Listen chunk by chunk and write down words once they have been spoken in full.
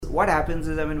what happens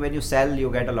is, I mean, when you sell,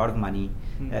 you get a lot of money,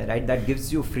 right? That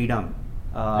gives you freedom.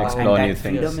 And that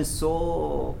freedom is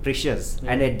so precious.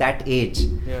 And at that age,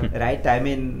 right? I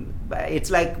mean, it's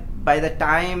like by the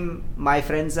time my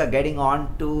friends are getting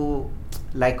on to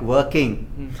like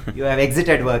working, you have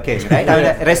exited working, right? I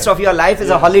mean, the rest of your life is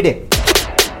a holiday.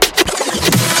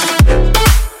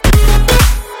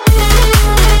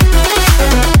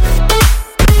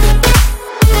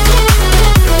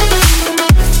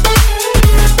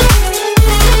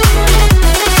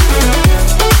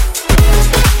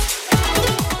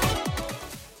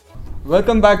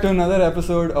 Welcome back to another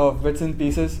episode of Bits and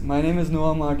Pieces. My name is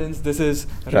Noah Martins. This is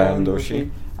Ryan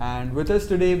Doshi. And with us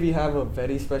today we have a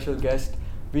very special guest.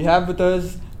 We have with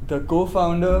us the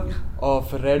co-founder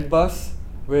of Redbus,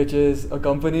 which is a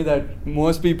company that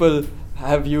most people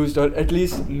have used or at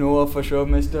least know of for sure,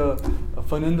 Mr.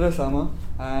 Phanindra Sama.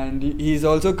 And he's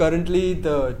also currently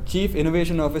the Chief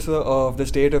Innovation Officer of the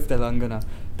state of Telangana.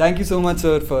 Thank you so much,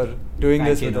 sir, for doing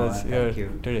this with us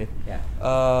here today.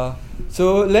 Yeah.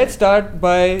 So let's start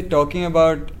by talking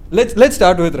about. Let's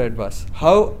start with Redbus.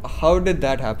 How did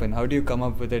that happen? How do you come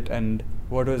up with it, and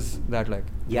what was that like?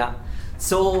 Yeah.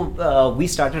 So we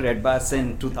started Redbus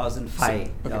in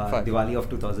 2005, Diwali of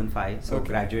 2005. So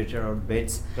graduated out of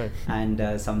BITS,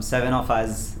 and some 7 of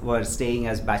us were staying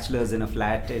as bachelors in a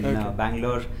flat in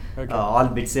Bangalore. All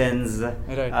BITSians,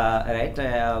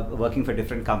 working for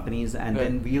different companies, and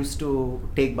then we used to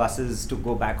take buses to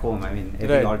go back home. I mean,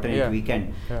 every alternate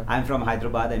weekend. I'm from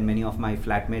Hyderabad, and many of my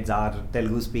flatmates are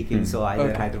Telugu speaking, so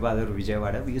either Hyderabad or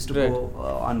Vijayawada. We used to go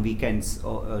on weekends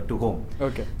to home.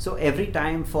 So every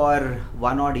time for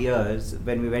 1 odd years,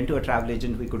 when we went to a travel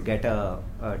agent, we could get a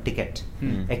ticket,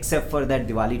 except for that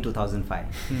Diwali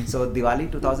 2005. So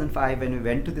Diwali 2005, when we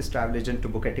went to this travel agent to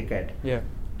book a ticket,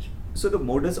 so the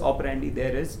modus operandi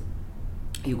there is,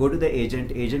 you go to the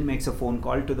agent makes a phone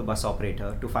call to the bus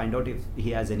operator to find out if he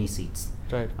has any seats.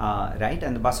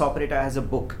 And the bus operator has a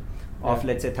book of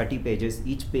let's say 30 pages.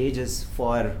 Each page is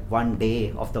for 1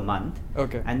 day of the month,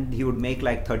 and he would make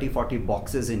like 30-40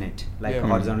 boxes in it, like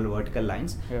horizontal vertical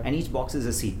lines, and each box is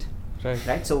a seat.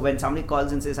 Right. So when somebody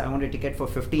calls and says, I want a ticket for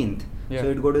 15th, so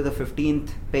you'd go to the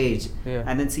 15th page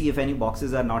and then see if any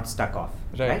boxes are not stuck off.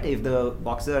 Right. If the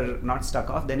boxes are not stuck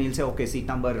off, then he'll say, okay, seat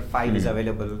number 5 is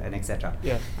available, and etc.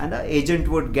 And the agent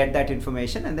would get that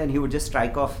information, and then he would just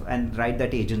strike off and write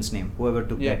that agent's name, whoever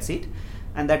took that seat.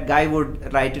 And that guy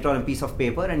would write it on a piece of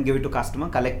paper and give it to customer,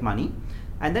 collect money,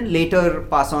 and then later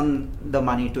pass on the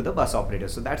money to the bus operator.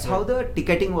 So that's how the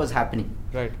ticketing was happening.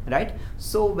 Right.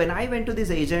 So when I went to this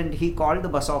agent, he called the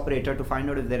bus operator to find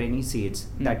out if there are any seats.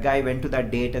 That guy went to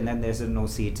that date, and then there's no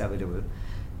seats available.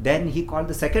 Then he called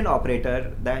the second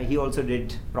operator, that he also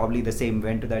did probably the same,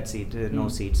 went to that seat, no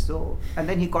seats. So, and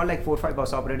then he called like 4 or 5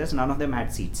 bus operators, none of them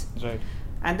had seats.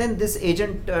 And then this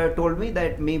agent told me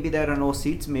that maybe there are no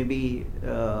seats, maybe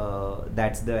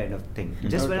that's the end of the thing.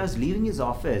 Just when I was leaving his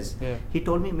office, he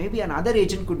told me maybe another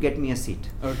agent could get me a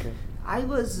seat. I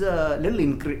was a little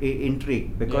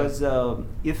intrigued because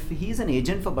if he's an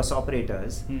agent for bus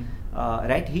operators,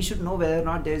 he should know whether or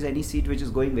not there is any seat which is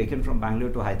going vacant from Bangalore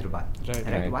to Hyderabad.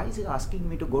 Why is he asking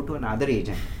me to go to another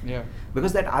agent?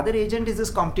 Because that other agent is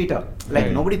his competitor.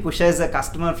 Nobody pushes a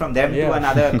customer from them to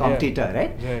another competitor,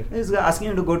 right? He's asking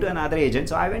him to go to another agent.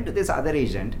 So I went to this other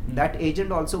agent. That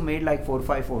agent also made like 4 or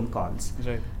 5 phone calls.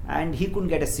 And he couldn't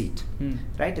get a seat.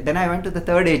 Then I went to the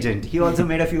third agent. He also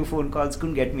made a few phone calls,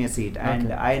 couldn't get me a seat.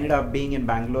 And I ended up being in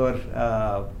Bangalore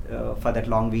for that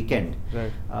long weekend.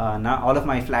 Now all of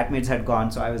my flatmates had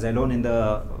gone, so I was alone in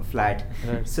the flat.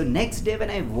 So next day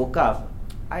when I woke up,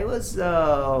 I was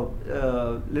a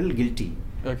little guilty.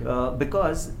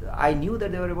 Because I knew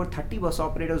that there were about 30 bus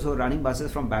operators who were running buses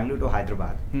from Bangalore to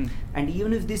Hyderabad. And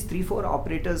even if these 3-4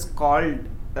 operators called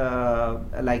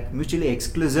like mutually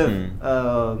exclusive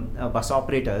bus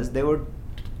operators, they would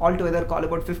altogether call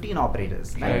about 15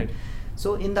 operators.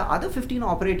 So in the other 15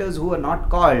 operators who were not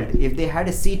called, if they had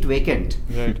a seat vacant,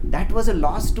 that was a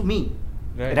loss to me.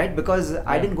 Because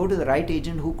I didn't go to the right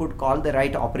agent who could call the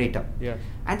right operator.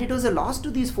 And it was a loss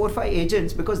to these 4 or 5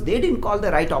 agents because they didn't call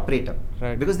the right operator,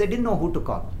 because they didn't know who to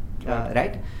call.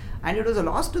 And it was a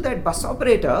loss to that bus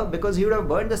operator because he would have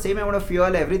burned the same amount of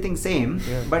fuel, everything same,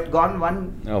 but gone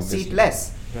 1 seat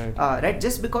less.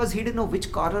 Just because he didn't know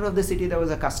which corner of the city there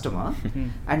was a customer,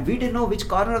 and we didn't know which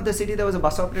corner of the city there was a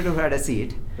bus operator who had a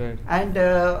seat, and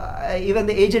even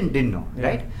the agent didn't know.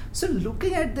 So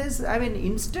looking at this, I mean,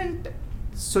 instant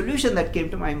solution that came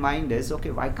to my mind is,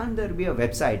 okay, why can't there be a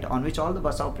website on which all the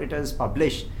bus operators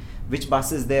publish which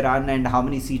buses they run and how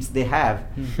many seats they have,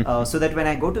 so that when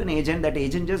I go to an agent, that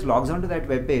agent just logs onto that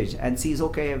web page and sees,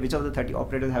 okay, which of the 30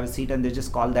 operators have a seat, and they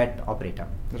just call that operator,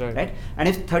 right? And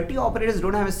if 30 operators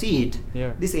don't have a seat,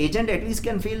 this agent at least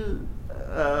can feel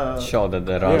sure that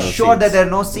there are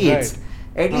no seats.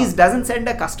 At least doesn't send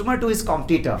a customer to his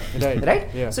competitor, right?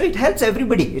 Yeah. So it helps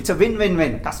everybody. It's a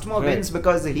win-win-win. Customer wins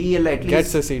because he'll at least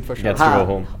gets a seat for sure. Gets to go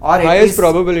home. Or highest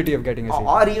probability of getting a seat.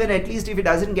 Or even at least if he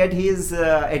doesn't get, he is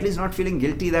at least not feeling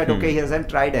guilty that okay, he hasn't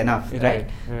tried enough, right?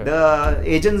 Yeah. The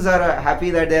agents are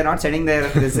happy that they are not sending their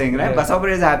this thing, right? Bus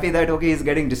operator is happy that okay, he's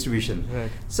getting distribution. Right.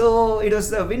 So it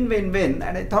was a win-win-win,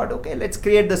 and I thought, okay, let's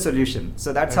create the solution.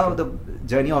 So that's how the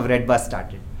journey of Redbus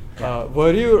started.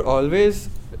 Were you always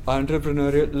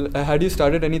entrepreneurial? Had you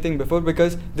started anything before?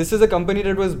 Because this is a company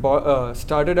that was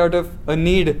started out of a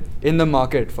need in the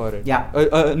market for it. Yeah.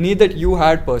 A need that you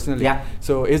had personally. Yeah.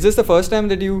 So is this the first time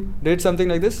that you did something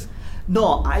like this?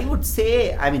 No, I would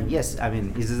say, yes.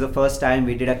 This is the first time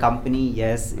we did a company.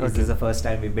 Yes. This is the first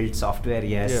time we built software.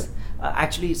 Yes. Yeah.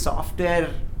 Actually, software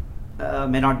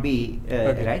may not be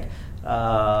right.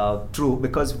 True,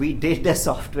 because we did the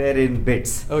software in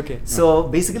bits. Okay. So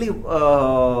basically,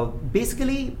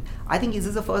 I think is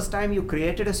this the first time you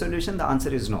created a solution? The answer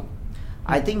is no.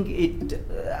 I think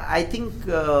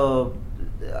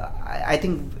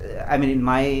in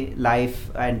my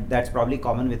life, and that's probably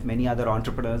common with many other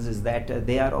entrepreneurs, is that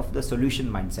they are of the solution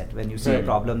mindset. When you see a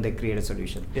problem, they create a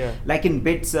solution. Yeah. Like in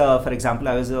bits, for example,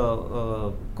 I was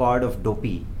a co-ord of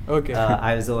Dopey. Okay.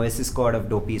 I was the Oasis co-ord of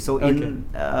Dopey. So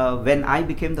when I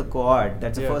became the co-ord,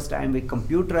 that's the first time we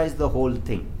computerized the whole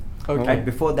thing. Okay. Right?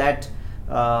 Before that,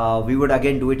 we would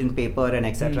again do it in paper and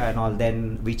etc. and all.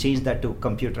 Then we changed that to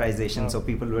computerization, so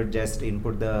people would just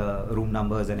input the room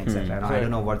numbers and etc. I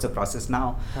don't know what's the process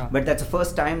now, but that's the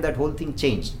first time that whole thing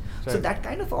changed. So that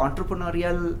kind of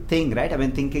entrepreneurial thing, right?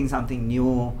 Thinking something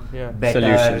new, better,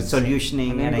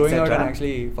 solutioning and going etc. out and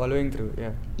actually following through.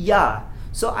 Yeah.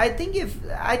 So I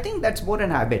think that's more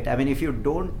an habit.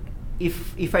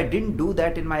 If I didn't do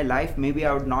that in my life, maybe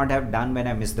I would not have done when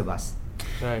I missed the bus.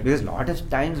 Right. Because a lot of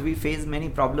times we face many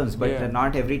problems, but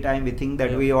not every time we think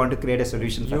that we want to create a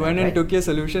solution for you went and took your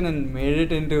solution and made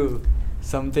it into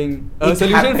something, a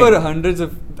solution for hundreds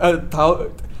of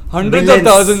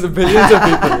thousands of billions of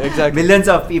people. Exactly. Millions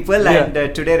of people, and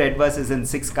today Redbus is in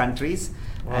 6 countries.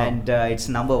 Wow. And it's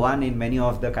number 1 in many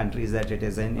of the countries that it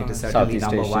is in. It is certainly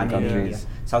number 1 in India,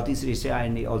 Southeast Asia,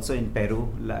 and also in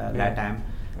Peru, LATAM.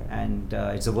 And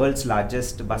it's the world's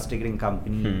largest bus ticketing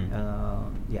company.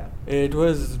 It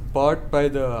was bought by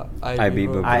the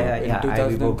Ibibo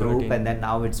Ibibo Group, and then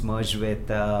now it's merged with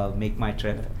Make My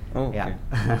Trip. Oh, okay.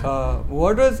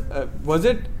 What was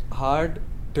it hard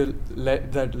to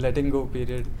letting go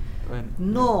period?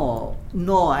 No,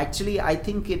 actually I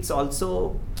think it's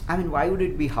also, why would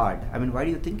it be hard? Why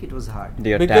do you think it was hard?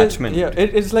 The attachment.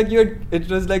 It's like it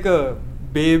was like a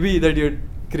baby that you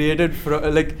created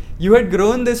like you had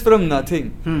grown this from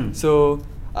nothing. So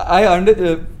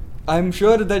I'm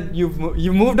sure that you've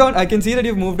moved on. I can see that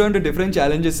you've moved on to different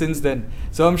challenges since then.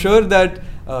 So I'm sure that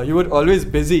you were always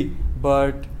busy,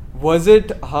 but was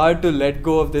it hard to let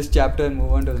go of this chapter and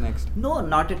move on to the next? No,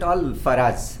 not at all for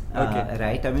us. Okay.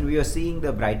 Right? We are seeing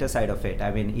the brighter side of it.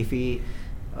 If we,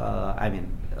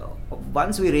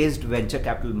 once we raised venture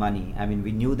capital money,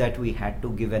 we knew that we had to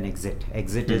give an exit.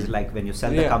 Exit is like when you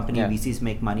sell the company, VCs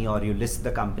make money, or you list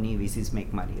the company, VCs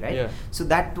make money, right? Yeah. So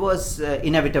that was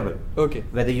inevitable. Okay.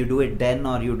 Whether you do it then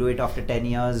or you do it after 10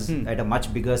 years at a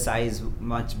much bigger size,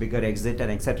 much bigger exit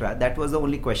and etc. That was the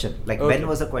only question. When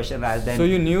was the question rather than... So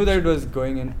you knew that it was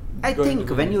going in? I think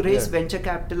when you raise venture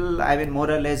capital, more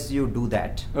or less you do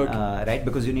that, right?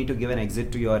 Because you need to give an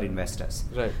exit to your investors.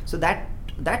 Right. So that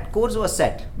course was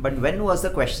set, but when was the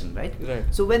question, right? Right.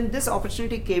 So when this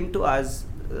opportunity came to us,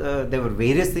 there were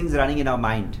various things running in our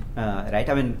mind, right?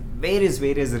 Various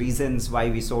reasons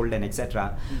why we sold and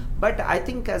etc. But I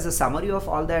think as a summary of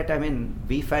all that,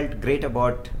 we felt great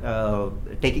about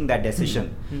taking that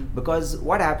decision, because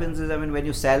what happens is, when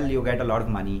you sell, you get a lot of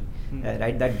money,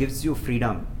 right? That gives you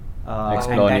freedom.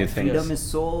 Explore and new that things. freedom is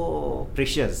so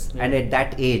precious, and at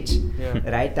that age,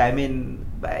 right?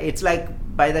 It's like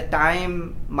by the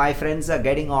time my friends are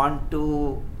getting on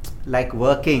to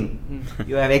working,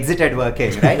 you have exited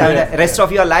working, right? The rest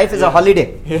of your life is a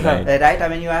holiday, right?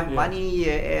 You have money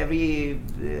every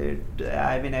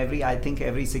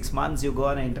 6 months you go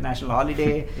on an international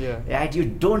holiday, right? You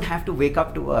don't have to wake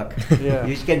up to work.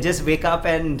 You can just wake up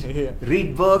and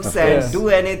read books and do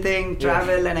anything,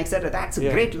 travel and etc. That's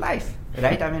a great life,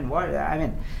 right?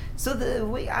 So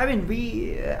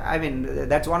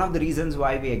that's one of the reasons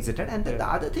why we exited. And the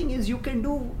other thing is, you can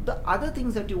do the other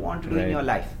things that you want to do in your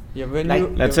life. Yeah,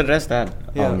 let's address that.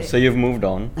 So you've moved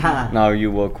on. Now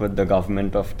you work with the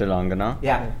government of Telangana.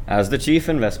 As the Chief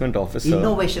Investment Officer.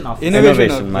 Innovation Officer.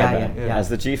 Innovation, my bad. As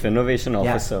the Chief Innovation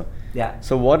Officer.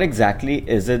 So what exactly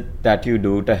is it that you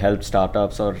do to help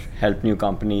startups or help new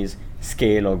companies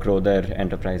scale or grow their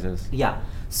enterprises?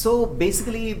 So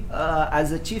basically,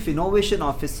 as a Chief Innovation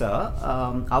Officer,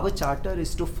 our charter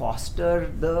is to foster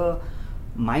the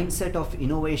mindset of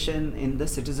innovation in the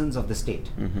citizens of the state.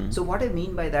 So what I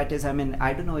mean by that is, I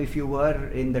don't know if you were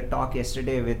in the talk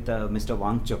yesterday with Mr.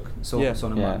 Wangchuk,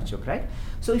 Sonam Wangchuk, right?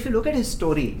 So if you look at his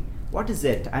story, what is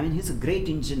it? He's a great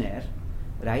engineer,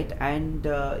 right? And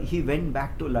he went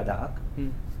back to Ladakh.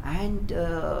 And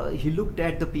he looked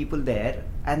at the people there,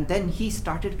 and then he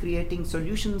started creating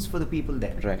solutions for the people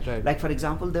there. Right. Like, for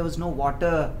example, there was no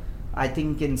water, I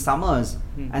think, in summers,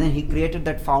 and then he created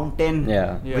that fountain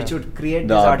which would create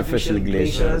the these artificial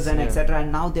glaciers and etc.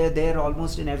 And now they're there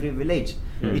almost in every village.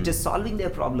 It is solving their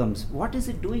problems. What is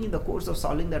it doing in the course of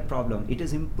solving that problem? It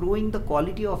is improving the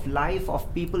quality of life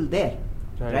of people there.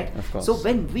 Right. So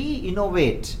when we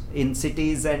innovate in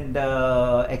cities and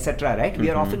etc., right, we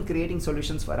are often creating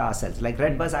solutions for ourselves. Like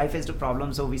Redbus, I faced a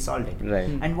problem, so we solved it.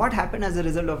 And what happened as a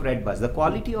result of Redbus? The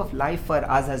quality of life for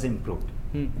us has improved,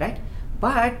 right?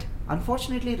 But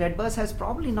unfortunately, Redbus has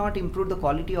probably not improved the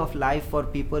quality of life for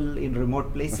people in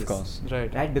remote places. Of course,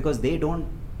 right? Because they don't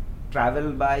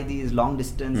travel by these long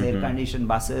distance air-conditioned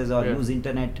buses or use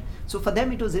internet. So for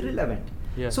them, it was irrelevant.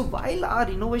 So while our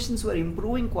innovations were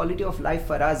improving quality of life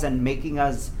for us and making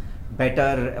us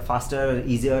better, faster,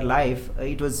 easier life,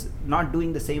 it was not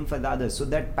doing the same for the others. So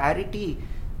that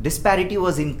disparity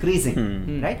was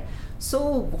increasing, right? So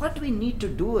what we need to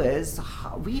do is,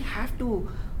 we have to,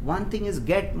 one thing is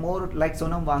get more like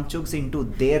Sonam Wangchuks into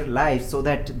their life so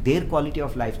that their quality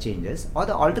of life changes. Or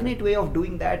the alternate way of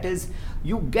doing that is,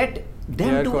 you get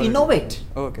them to innovate.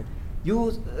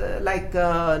 You light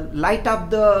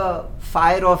up the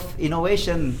fire of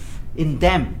innovation in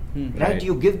them, right?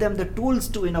 You give them the tools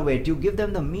to innovate, you give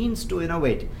them the means to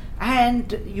innovate,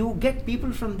 and you get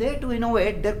people from there to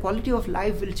innovate. Their quality of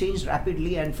life will change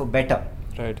rapidly and for better.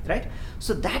 Right.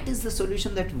 So that is the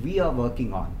solution that we are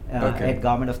working on at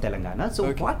Government of Telangana.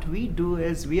 So what we do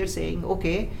is, we are saying,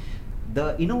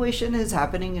 the innovation is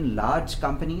happening in large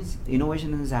companies,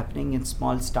 innovation is happening in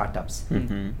small startups,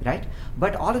 right?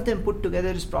 But all of them put together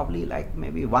is probably like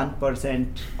maybe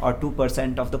 1% or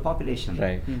 2% of the population,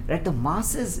 right? The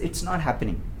masses, it's not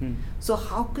happening. So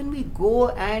how can we go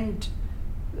and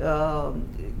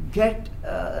get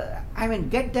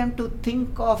them to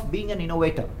think of being an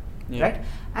innovator, right?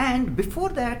 And before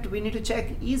that, we need to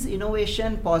check, is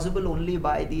innovation possible only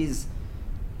by these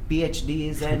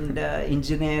PhDs and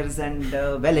engineers and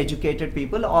well-educated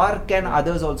people, or can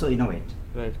others also innovate?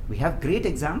 We have great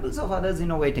examples of others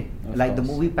innovating, like the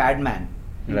movie Padman.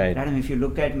 If you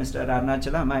look at Mr.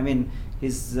 Arunachalam,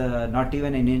 he's not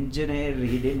even an engineer.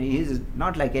 He's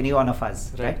not like any one of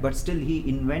us, right? But still, he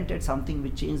invented something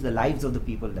which changed the lives of the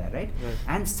people there, right?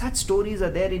 And such stories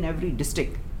are there in every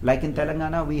district. Like in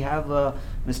Telangana, we have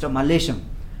Mr. Mallesham.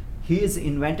 He is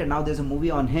invented, now there's a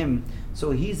movie on him, so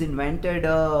he's invented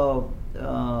a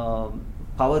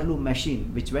power loom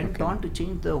machine which went on to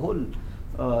change the whole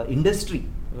industry.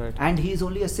 And he is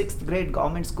only a 6th grade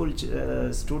government school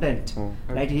student,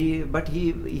 right? He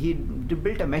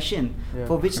built a machine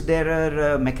for which there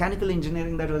are mechanical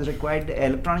engineering that was required,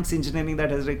 electronics engineering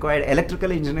that is required,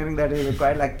 electrical engineering that is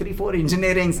required, like 3-4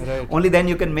 engineerings. Only then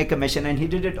you can make a machine, and he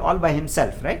did it all by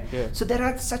himself, right? So there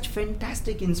are such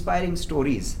fantastic, inspiring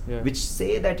stories which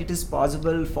say that it is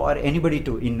possible for anybody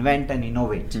to invent and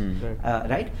innovate,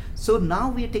 right? So now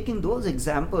we are taking those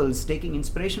examples, taking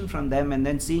inspiration from them, and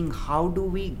then seeing how do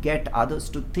we get others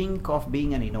to think of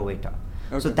being an innovator.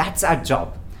 So that's our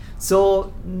job.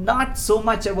 So not so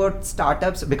much about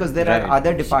startups, because there are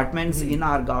other departments in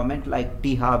our government like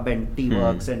T-Hub and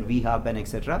T-Works and V-Hub and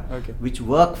etc. which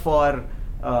work for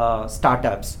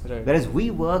startups, whereas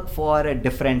we work for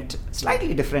a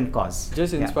slightly different cause.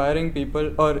 Just inspiring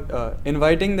people, or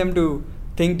inviting them to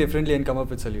think differently and come up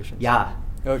with solutions.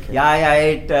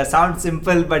 It sounds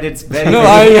simple, but it's very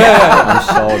I'm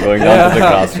sure going down to the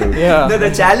grassroots. No,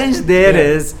 the challenge there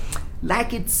is,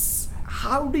 like, it's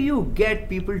how do you get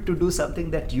people to do something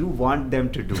that you want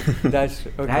them to do? That's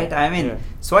right.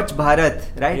 Swachh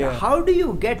Bharat, right? How do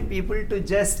you get people to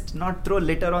just not throw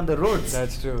litter on the roads?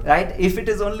 That's true. Right? If it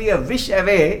is only a wish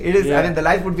away, it is. The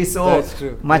life would be so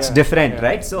much different,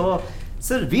 right? So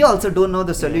So we also don't know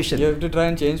the solution. You have to try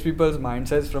and change people's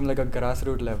mindsets from like a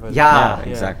grassroots level.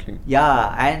 Exactly.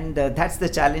 And that's the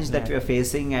challenge that we are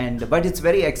facing. But it's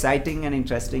very exciting and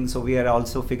interesting. So we are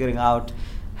also figuring out,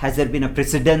 has there been a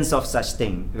precedence of such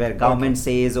thing where government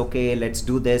says, okay, let's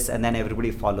do this, and then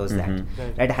everybody follows that,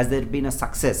 right? Has there been a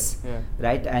success,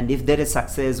 right? And if there is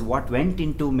success, what went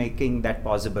into making that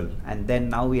possible? And then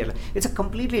now it's a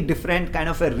completely different kind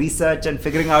of a research and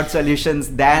figuring out solutions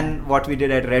than what we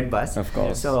did at Redbus. Of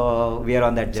course. So we are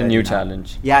on that journey. It's a new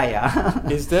challenge. Yeah.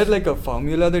 Is there like a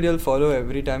formula that you'll follow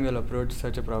every time you'll approach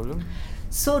such a problem?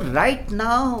 So right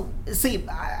now, see,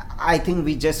 I think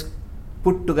we just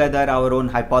put together our own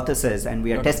hypothesis, and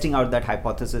we are testing out that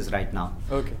hypothesis right now.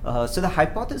 So the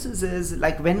hypothesis is,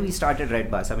 like when we started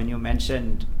Redbus, I mean, you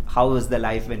mentioned how was the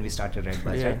life when we started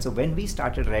Redbus, right? So when we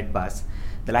started Redbus,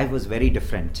 the life was very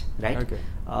different, right?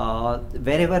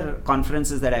 Wherever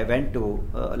conferences that I went to,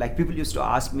 like people used to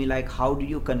ask me, like, how do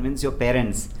you convince your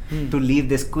parents to leave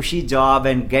this cushy job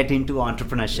and get into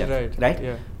entrepreneurship,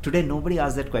 right? Today nobody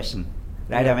asks that question.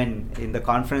 Right, I mean, in the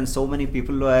conference, so many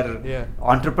people were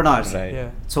entrepreneurs.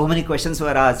 So many questions were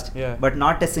asked, but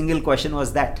not a single question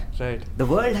was that. The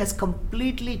world has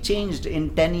completely changed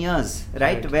in 10 years,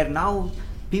 right? Where now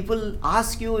people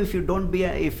ask you if you don't be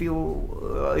if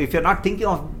you're not thinking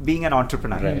of being an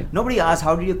entrepreneur. Nobody asks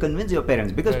how do you convince your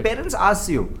parents, because parents ask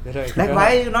you, like,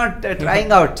 why are you not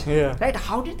trying out? Right?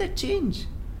 How did that change?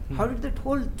 How did that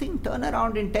whole thing turn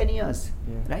around in 10 years,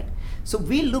 right? So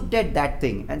we looked at that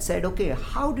thing and said, okay,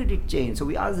 how did it change? So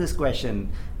we asked this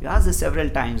question, we asked this several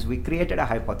times, we created a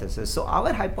hypothesis. So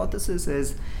our hypothesis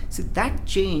is, see, that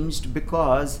changed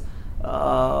because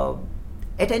at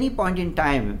any point in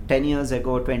time, 10 years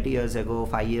ago, 20 years ago,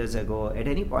 5 years ago, at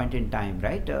any point in time,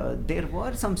 right, there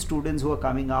were some students who were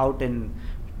coming out and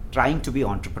trying to be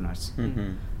entrepreneurs.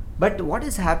 But what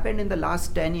has happened in the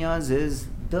last 10 years is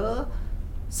the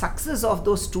success of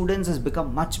those students has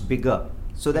become much bigger,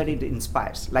 so that it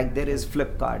inspires. Like there is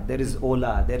Flipkart, there is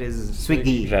Ola, there is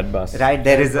Swiggy, Redbus, right?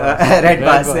 There is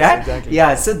Redbus,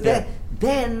 yeah. Exactly. So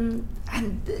then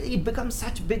it becomes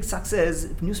such big success.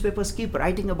 Newspapers keep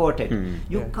writing about it.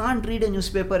 You can't read a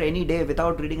newspaper any day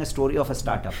without reading a story of a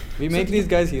startup. We make these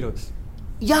guys heroes.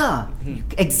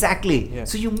 Exactly.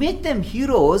 So you make them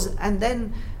heroes, and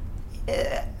then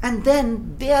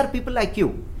they are people like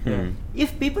you.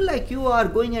 If people like you are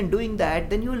going and doing that,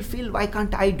 then you will feel, why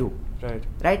can't I do?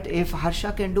 Right? If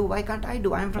Harsha can do, why can't I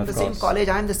do? I am from the same college,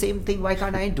 I am the same thing, why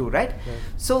can't I do? Right?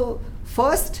 So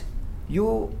first,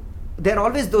 there are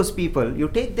always those people, you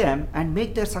take them and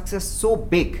make their success so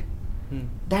big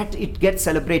that it gets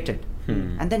celebrated.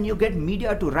 And then you get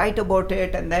media to write about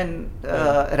it, and then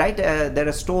there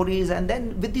are stories, and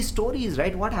then with these stories,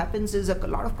 right, what happens is a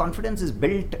lot of confidence is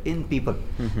built in people.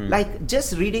 Like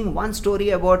just reading one story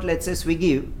about, let's say,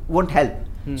 Swiggy won't help.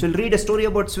 So you'll read a story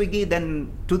about Swiggy,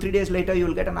 then 2-3 days later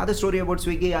you'll get another story about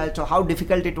Swiggy, so how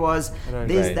difficult it was,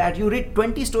 that. You read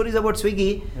 20 stories about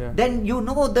Swiggy, then you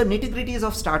know the nitty-gritties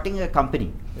of starting a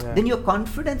company. Then your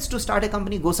confidence to start a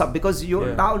company goes up, because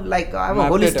you're now like, I have a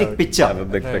holistic picture. I have a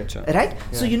big picture. Right?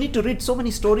 So you need to read so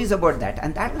many stories about that,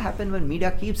 and that will happen when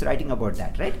media keeps writing about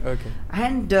that, right?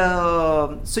 And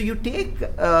so you take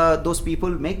those people,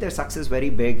 make their success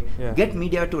very big, get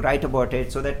media to write about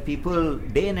it, so that people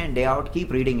day in and day out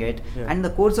keep reading it, and in the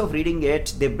course of reading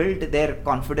it, they build their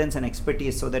confidence and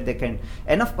expertise so that they can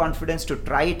enough confidence to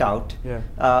try it out,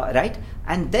 right?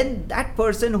 And then that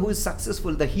person who is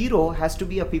successful, the hero, has to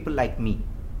be a people like me.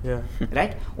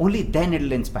 Right? Only then it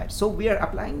will inspire. So we are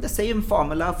applying the same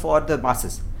formula for the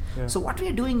masses. So what we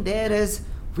are doing there is,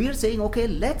 we are saying, okay,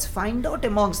 let's find out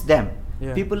amongst them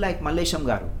people like Mallesham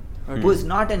Garu, who is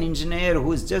not an engineer,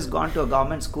 who has just gone to a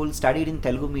government school, studied in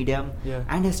Telugu medium,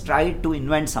 and has tried to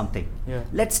invent something.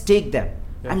 Let's take them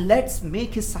and let's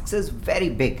make his success very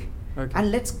big.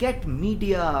 And let's get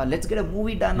media, let's get a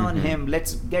movie done on him,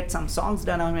 let's get some songs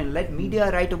done on him, let media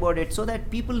write about it, so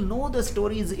that people know the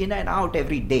stories in and out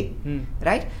every day,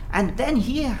 right? And then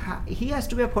he has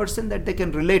to be a person that they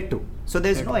can relate to, so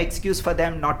there's no excuse for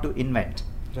them not to invent.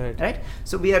 Right?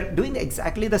 So we are doing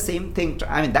exactly the same thing.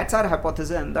 I mean, that's our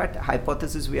hypothesis, and that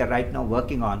hypothesis we are right now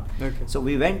working on. So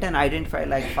we went and identified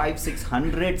like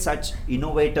 500-600 such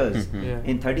innovators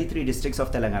in 33 districts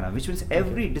of Telangana, which means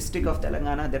every district of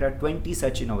Telangana there are 20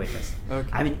 such innovators.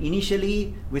 I mean,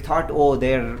 initially we thought, oh,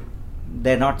 they're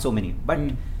not so many, but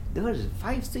there were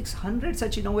 500-600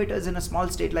 such innovators in a small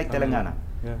state like Telangana.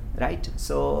 Right?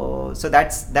 So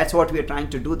that's what we are trying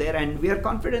to do there, and we are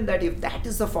confident that if that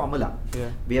is the formula,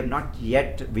 we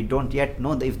don't yet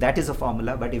know if that is a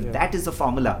formula, but if that is the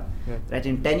formula, that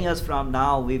in 10 years from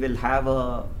now we will have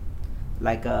a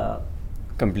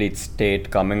complete state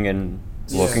coming in,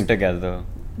 working together.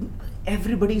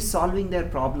 Everybody's solving their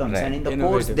problems, and in the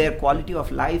course their quality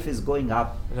of life is going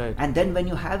up. And then when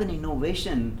you have an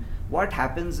innovation, what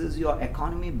happens is your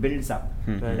economy builds up,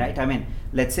 right? I mean,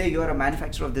 let's say you're a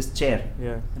manufacturer of this chair,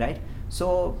 right? So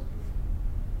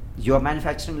you're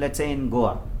manufacturing, let's say, in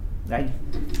Goa, right?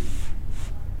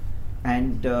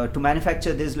 And to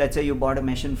manufacture this, let's say you bought a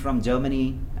machine from Germany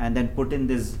and then put in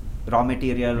this raw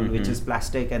material, which is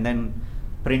plastic, and then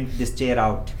print this chair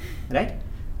out, right?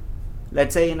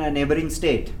 Let's say in a neighboring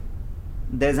state,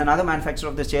 there's another manufacturer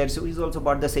of the chair, so he's also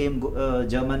bought the same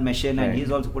German machine, and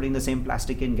he's also putting the same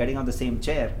plastic in, getting on the same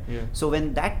chair. So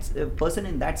when that person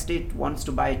in that state wants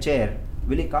to buy a chair,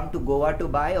 will he come to Goa to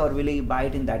buy, or will he buy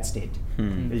it in that state?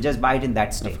 He'll just buy it in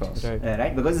that state,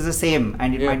 right? Because it's the same,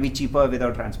 and it might be cheaper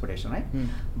without transportation, right?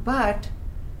 But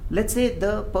let's say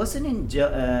the person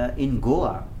in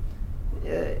Goa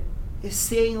is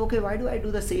saying, okay, why do I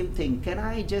do the same thing? Can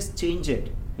I just change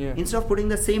it? Instead of putting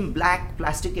the same black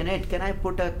plastic in it, can I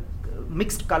put a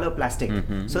mixed color plastic?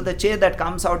 So the chair that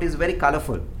comes out is very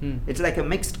colorful. It's like a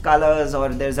mixed colors, or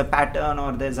there's a pattern,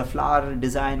 or there's a flower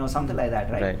design, or something like that,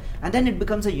 right? And then it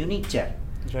becomes a unique chair.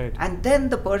 And then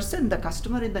the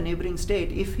customer in the neighboring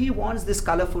state, if he wants this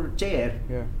colorful chair,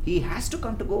 he has to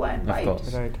come to Goa and buy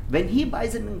it. When he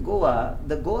buys it in Goa,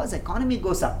 Goa's economy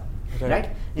goes up. Right?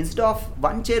 Instead of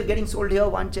one chair getting sold here,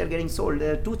 one chair getting sold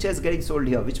there, two chairs getting sold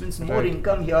here, which means more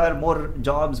income here, more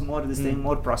jobs, more this thing,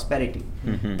 more prosperity.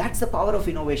 That's the power of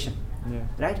innovation,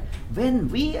 right? When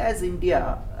we as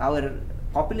India, our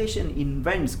population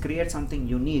creates something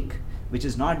unique, which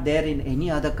is not there in any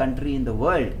other country in the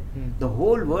world, the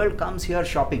whole world comes here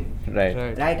shopping,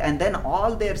 right? And then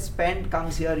all their spend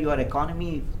comes here, your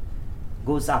economy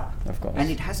goes up. Of course.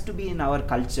 And it has to be in our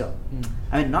culture.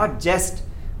 I mean, not just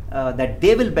that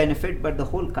they will benefit, but the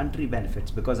whole country benefits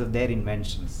because of their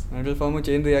inventions. And it will form a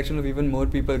chain reaction of even more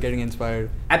people getting inspired.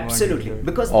 Absolutely,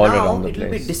 because all now it will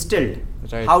be distilled.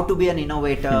 How to be an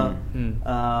innovator,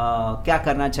 kya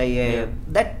karna chahiye.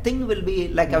 That thing will be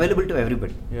like available to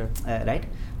everybody. Right?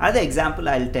 Another example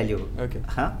I'll tell you.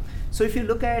 So if you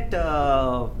look at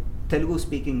Telugu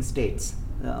speaking states,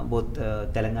 both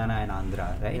Telangana and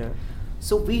Andhra, right?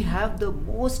 So we have the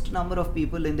most number of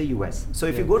people in the US. So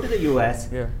if you go to the US,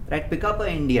 right, pick up an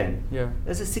Indian,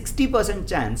 there's a 60%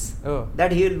 chance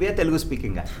that he will be a Telugu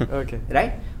speaking guy.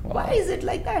 Right? Wow. Why is it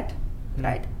like that?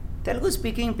 Right? Telugu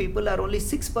speaking people are only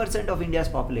 6% of India's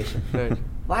population.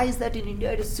 Why is that in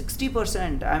India it is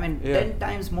 60%? I mean, 10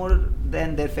 times more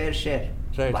than their fair share.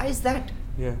 Why is that?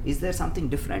 Is there something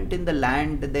different in the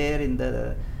land there, in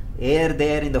the air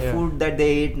there, in the food that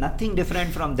they eat? Nothing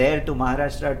different from there to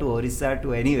Maharashtra to Orissa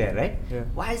to anywhere, right?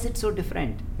 Why is it so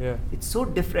different? It's so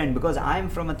different because I'm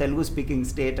from a Telugu speaking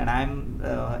state, and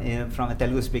I'm from a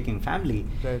Telugu speaking family.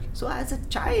 So as a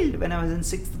child, when I was in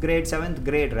 6th grade, 7th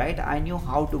grade, right, I knew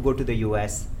how to go to the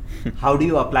US. How do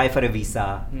you apply for a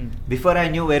visa? Before I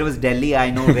knew where was Delhi,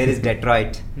 I know where is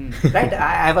Detroit. Right?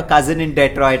 I have a cousin in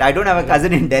Detroit. I don't have a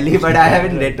cousin in Delhi, but I have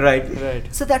in Detroit.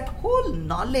 So that whole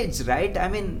knowledge, right, I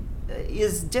mean,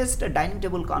 is just a dining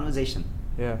table conversation.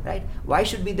 Right? Why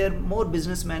should be there more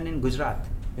businessmen in Gujarat?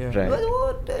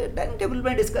 Dining table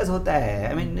mein discuss hota hai.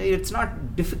 I mean, it's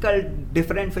not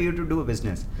different for you to do a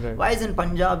business. Why is in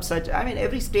Punjab such? I mean,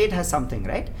 every state has something,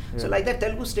 right? So like that,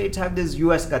 Telugu states have this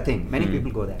US ka thing. Many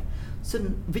people go there. So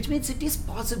which means it is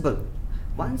possible.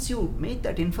 Once you make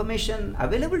that information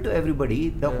available to everybody,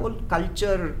 the whole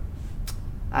culture,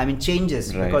 I mean,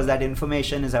 changes because that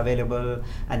information is available,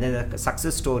 and then the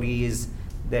success stories.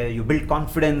 There you build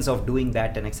confidence of doing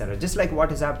that, and etc. Just like what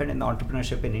has happened in the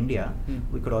entrepreneurship in India,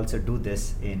 we could also do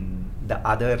this in the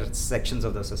other sections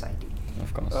of the society.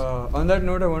 Of course. On that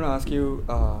note, I want to ask you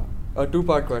a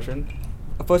two-part question.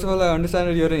 First of all, I understand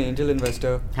that you're an angel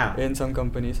investor in some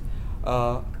companies.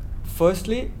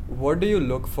 Firstly, what do you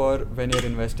look for when you're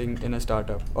investing in a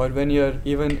startup, or when you're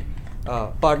even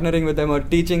partnering with them or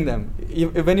teaching them?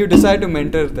 When you decide to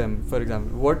mentor them, for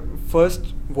example,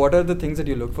 what are the things that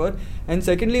you look for? And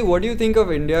secondly, what do you think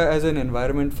of India as an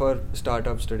environment for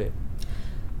startups today?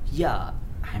 Yeah,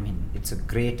 I mean, it's a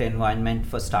great environment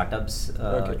for startups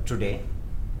today.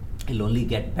 It'll only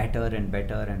get better and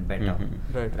better and better,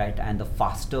 right? And the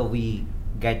faster we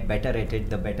get better at it,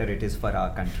 the better it is for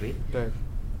our country.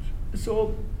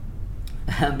 So,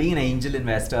 being an angel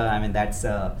investor, I mean, that's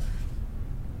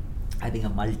I think a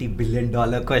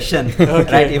multi-billion-dollar question,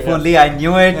 right? If only I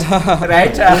knew it,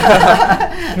 right?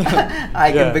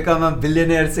 I can become a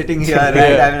billionaire sitting here,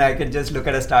 right? I mean, I can just look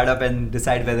at a startup and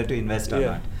decide whether to invest or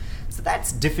not. So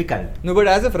that's difficult. No, but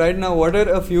as of right now, what are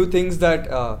a few things that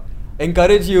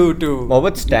encourage you to... What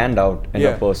would stand out in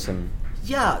a person?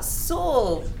 Yeah,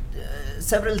 so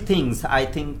several things. I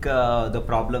think the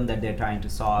problem that they're trying to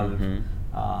solve,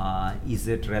 is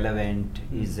it relevant?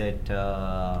 Is it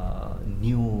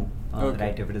new?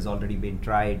 Right, if it has already been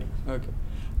tried. Okay.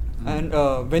 And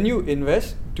when you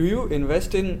invest, do you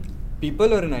invest in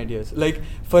people or in ideas? Like,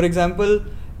 for example,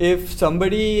 if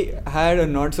somebody had a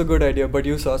not so good idea but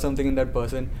you saw something in that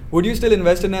person, would you still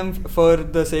invest in them for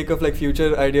the sake of like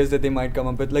future ideas that they might come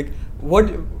up with? Like,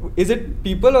 what is it,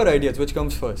 people or ideas, which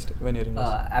comes first when you're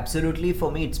investing? Absolutely,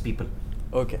 for me it's people.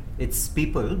 Okay. It's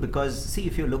people, because see,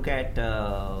 if you look at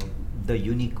the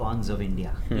unicorns of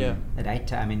India,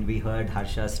 right? I mean, we heard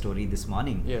Harsha's story this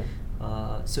morning. Yeah.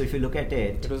 So if you look at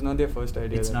it, it was not their first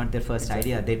idea. It's not their first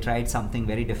idea. They tried something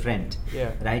very different,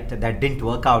 yeah, right? That didn't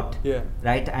work out, yeah,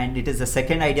 right? And it is the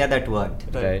second idea that worked,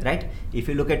 right? If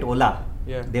you look at Ola,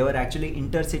 yeah, they were actually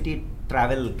intercity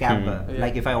travel cab.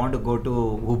 Like if I want to go to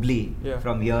Hubli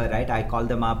from here, right? I call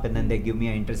them up and then they give me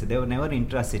an intercity. They were never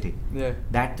intracity. Yeah.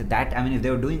 That I mean, if they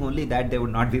were doing only that, they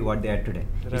would not be what they are today.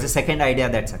 Right. It's the second idea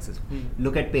that's successful.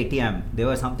 Look at Paytm. They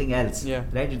were something else,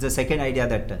 right? It's the second idea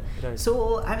that. Right.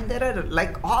 So I mean, there are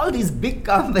like all these big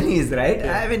companies, right?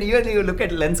 Yeah. I mean, even you look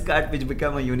at Lenskart, which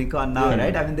become a unicorn now,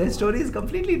 right? I mean, their story is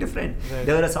completely different. Right.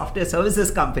 They were a software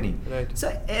services company. Right.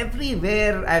 So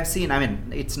everywhere I've seen, I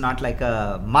mean, it's not like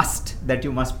a must that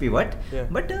you must pivot,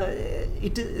 but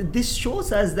this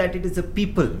shows us that it is the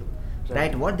people,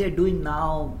 right? What they're doing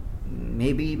now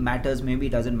maybe matters, maybe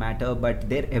it doesn't matter, but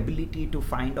their ability to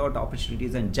find out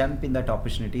opportunities and jump in that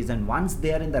opportunities, and once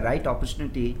they are in the right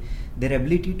opportunity, their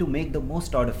ability to make the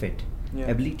most out of it.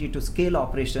 Ability to scale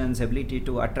operations, ability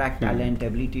to attract talent,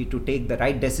 ability to take the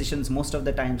right decisions most of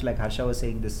the times, like Harsha was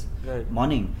saying this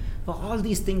morning. So all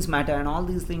these things matter, and all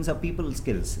these things are people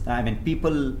skills. I mean,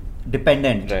 people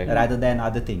dependent rather than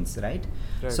other things, right?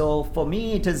 So for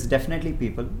me, it is definitely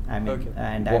people. I mean,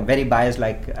 and I'm very biased.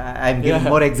 Like I'm giving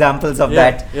more examples of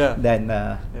that than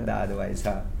the otherwise.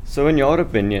 So, in your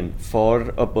opinion,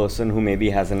 for a person who maybe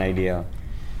has an idea,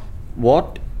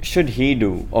 what should he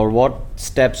do, or what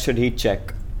steps should he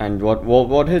check, and what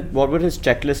would his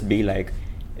checklist be like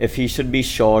if he should be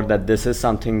sure that this is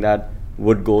something that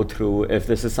would go through, if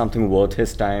this is something worth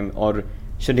his time, or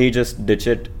should he just ditch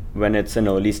it when it's an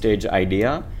early stage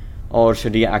idea, or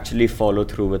should he actually follow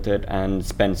through with it and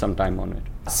spend some time on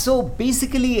it? So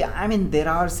basically, I mean, there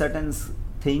are certain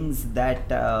things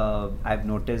that I've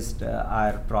noticed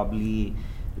are probably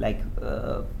like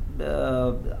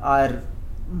are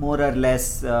more or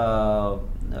less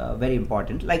very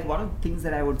important. Like one of the things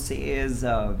that I would say is,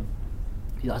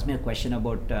 you asked me a question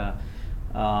about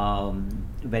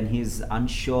when he's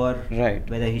unsure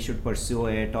whether he should pursue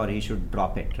it or he should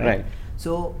drop it, right?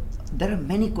 So there are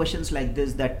many questions like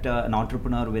this that an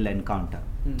entrepreneur will encounter,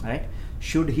 right?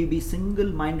 Should he be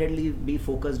single-mindedly be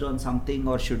focused on something,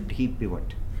 or should he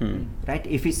pivot, right?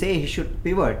 If we say he should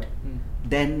pivot,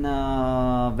 then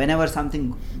whenever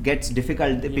something gets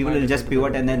difficult, people will just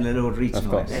pivot and then they'll reach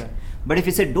nowhere, right? But if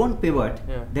you say don't pivot,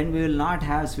 then we will not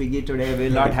have Swiggy today, we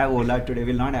will not have Ola today,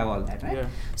 we will not have all that, right?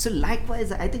 So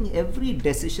likewise, I think every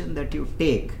decision that you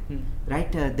take,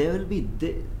 right, there will be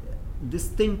this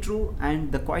thing true,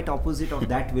 and the quite opposite of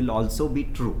that will also be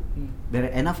true. There are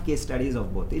enough case studies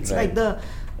of both. It's like the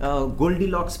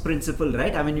Goldilocks principle,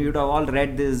 right? I mean, you'd have all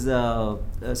read this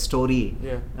story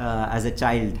as a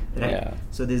child, right?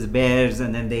 So these bears,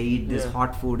 and then they eat this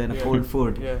hot food and cold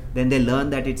food. Then they learn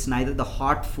that it's neither the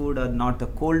hot food or not the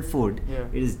cold food.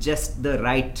 It is just the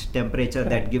right temperature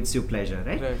that gives you pleasure,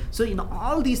 right? So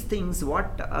all these things,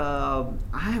 what I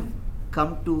have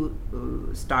come to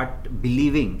start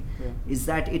believing is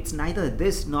that it's neither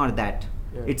this nor that.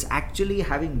 It's actually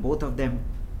having both of them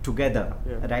together,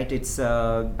 right? It's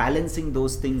balancing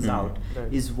those things out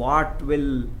is what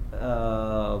will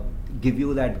give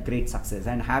you that great success,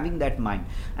 and having that mind.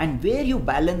 And where you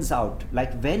balance out,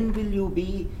 like when will you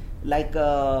be like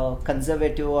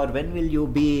conservative, or when will you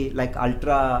be like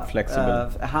ultra flexible?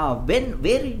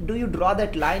 Where do you draw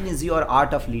that line is your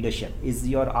art of leadership, is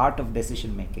your art of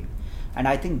decision making. And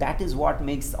I think that is what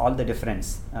makes all the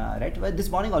difference, right? Well, this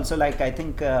morning also, like I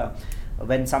think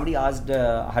when somebody asked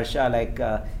Harsha, like,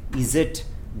 is it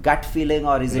gut feeling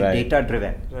or is it data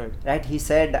driven? Right? He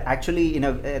said actually,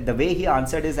 the way he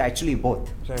answered is actually both.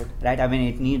 Right? I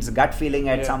mean, it needs gut feeling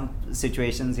at some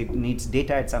situations, it needs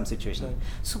data at some situations.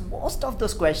 So most of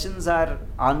those questions are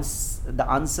the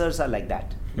answers are like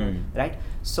that. Right?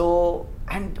 So,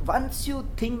 and once you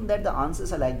think that the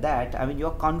answers are like that, I mean,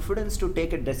 your confidence to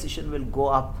take a decision will go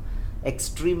up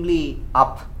extremely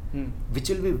up, which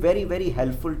will be very, very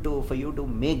helpful for you to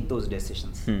make those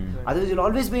decisions. Right. Otherwise, you'll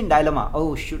always be in dilemma.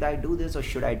 Oh, should I do this or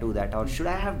should I do that? Or should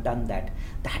I have done that?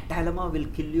 That dilemma will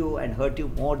kill you and hurt you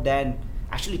more than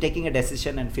actually taking a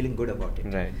decision and feeling good about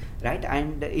it. Right. Right?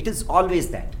 And it is always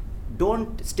that.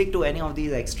 Don't stick to any of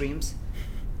these extremes.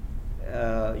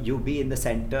 You be in the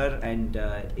center, and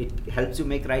it helps you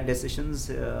make right decisions.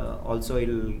 Also,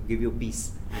 it'll give you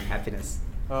peace and happiness.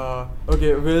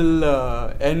 Okay, we'll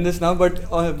end this now,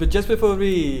 but just before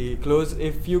we close,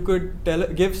 if you could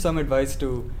give some advice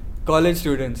to college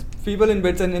students, people in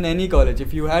BITS and in any college,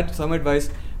 if you had some advice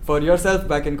for yourself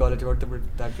back in college, what would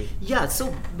that be? Yeah,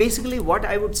 so basically what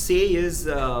I would say is,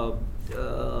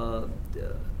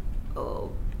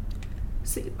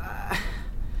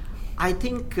 I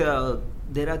think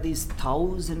there are these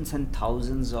thousands and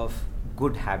thousands of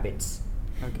good habits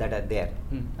that are there,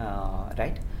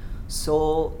 right?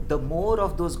 So the more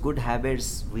of those good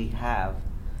habits we have,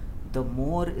 the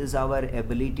more is our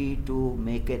ability to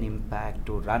make an impact,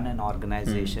 to run an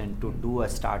organization, to do a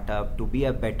startup, to be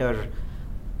a better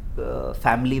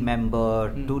family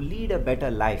member, to lead a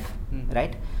better life,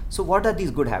 right? So what are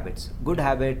these good habits? Good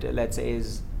habit, let's say,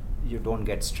 is you don't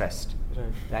get stressed,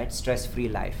 right? Stress-free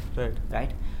life,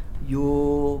 right?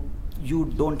 You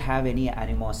don't have any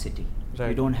animosity.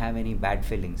 You don't have any bad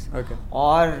feelings,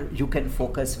 or you can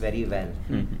focus very well,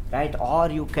 right? Or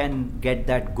you can get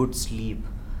that good sleep,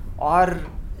 or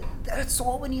there are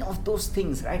so many of those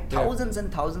things, right? Thousands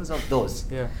and thousands of those,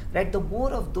 right? The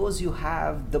more of those you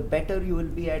have, the better you will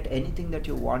be at anything that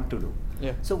you want to do.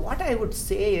 So what I would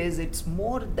say is, it's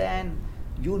more than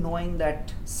you knowing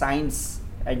that science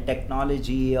and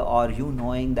technology, or you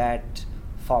knowing that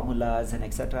formulas and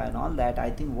etc. and all that.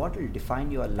 I think what will define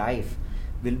your life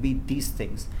will be these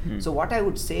things. So what I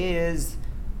would say is,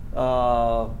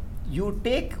 you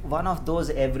take one of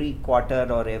those every quarter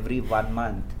or every 1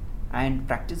 month and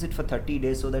practice it for 30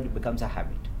 days so that it becomes a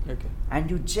habit.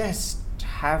 And you just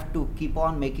have to keep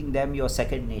on making them your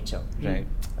second nature,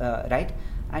 right?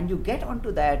 And you get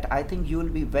onto that, I think you will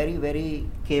be very, very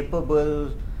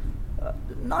capable,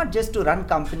 not just to run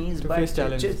companies, but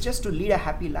just to lead a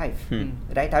happy life,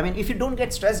 right? I mean, if you don't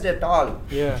get stressed at all,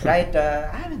 right?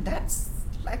 I mean, that's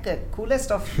like a coolest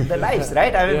of the lives,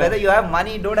 right? I mean, whether you have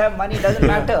money, don't have money, doesn't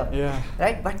matter,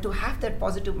 right? But to have that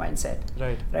positive mindset,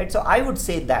 right? So I would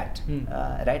say that,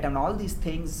 right? And all these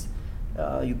things,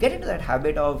 you get into that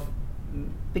habit of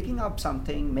picking up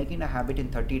something, making a habit in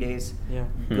 30 days,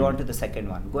 go on to the second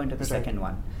one, go into the second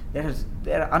one.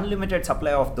 There are unlimited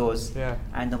supply of those,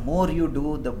 and the more you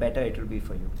do, the better it will be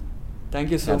for you.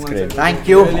 Thank you so much. Thank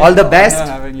you. All the best.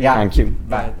 Yeah. Thank you.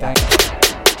 Bye. Thank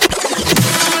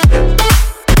you.